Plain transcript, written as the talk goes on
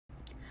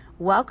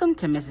Welcome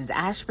to Mrs.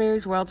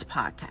 Ashbury's World's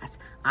podcast.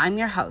 I'm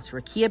your host,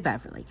 Rakia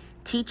Beverly,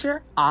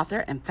 teacher,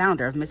 author, and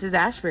founder of Mrs.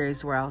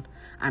 Ashbury's World.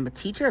 I'm a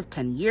teacher of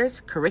 10 years,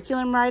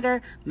 curriculum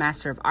writer,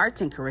 master of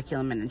arts in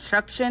curriculum and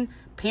instruction,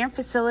 parent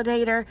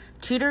facilitator,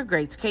 tutor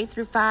grades K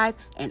through 5,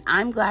 and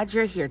I'm glad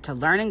you're here to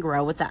learn and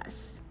grow with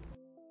us.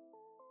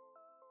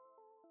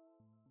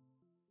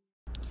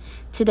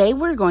 Today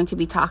we're going to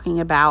be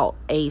talking about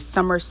a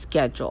summer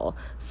schedule,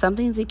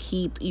 something to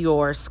keep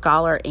your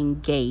scholar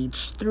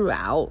engaged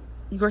throughout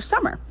your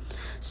summer.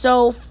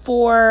 So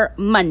for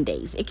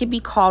Mondays, it could be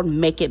called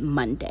Make It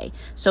Monday.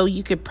 So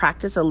you could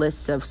practice a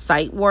list of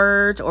sight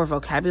words or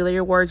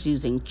vocabulary words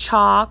using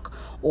chalk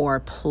or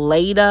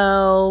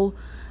Play-Doh.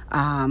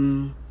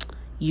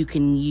 You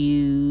can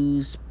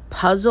use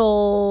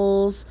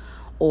puzzles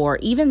or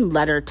even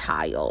letter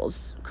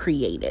tiles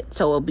created.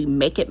 So it'll be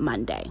Make It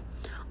Monday.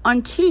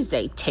 On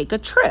Tuesday, take a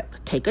trip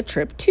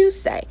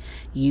Tuesday.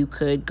 You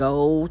could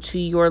go to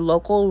your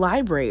local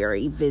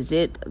library,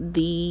 visit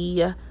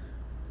the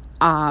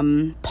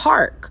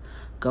park,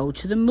 go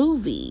to the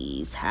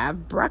movies,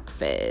 have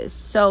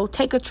breakfast. So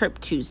take a trip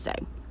Tuesday.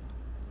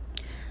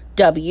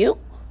 W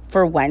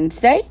for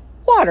Wednesday,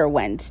 Water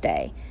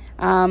Wednesday.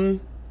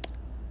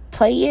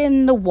 Play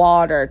in the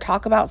water,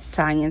 talk about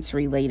science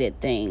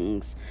related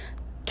things.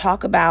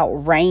 Talk about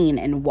rain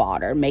and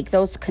water. Make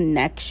those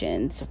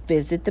connections.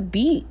 Visit the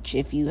beach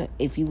if you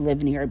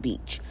live near a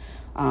beach.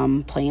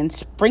 Play in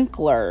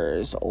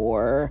sprinklers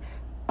or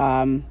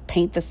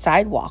paint the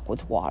sidewalk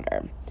with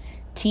water.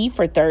 T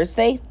for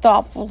Thursday,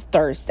 Thoughtful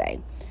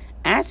Thursday.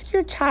 Ask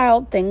your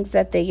child things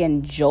that they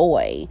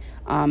enjoy.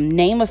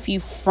 Name a few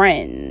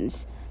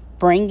friends.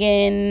 Bring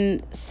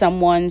in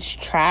someone's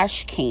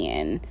trash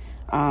can.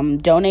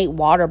 Donate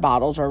water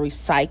bottles or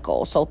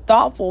recycle. So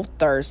Thoughtful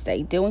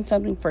Thursday, doing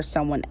something for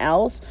someone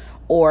else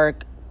or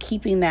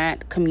keeping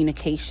that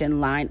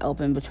communication line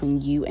open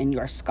between you and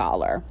your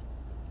scholar.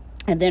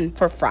 And then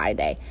for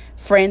Friday,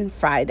 Friend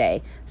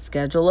Friday,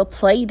 schedule a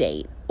play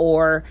date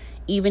or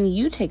even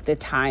you take the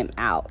time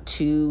out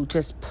to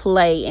just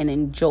play and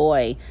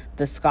enjoy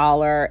the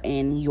scholar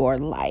in your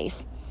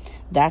life.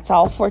 That's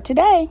all for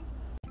today.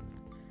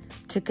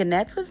 To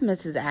connect with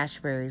Mrs.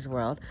 Ashbury's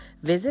World,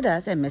 visit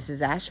us at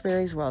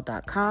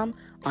mrsashburysworld.com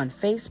on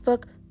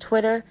Facebook,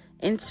 Twitter,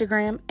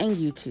 Instagram, and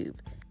YouTube.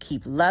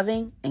 Keep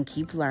loving and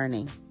keep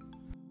learning.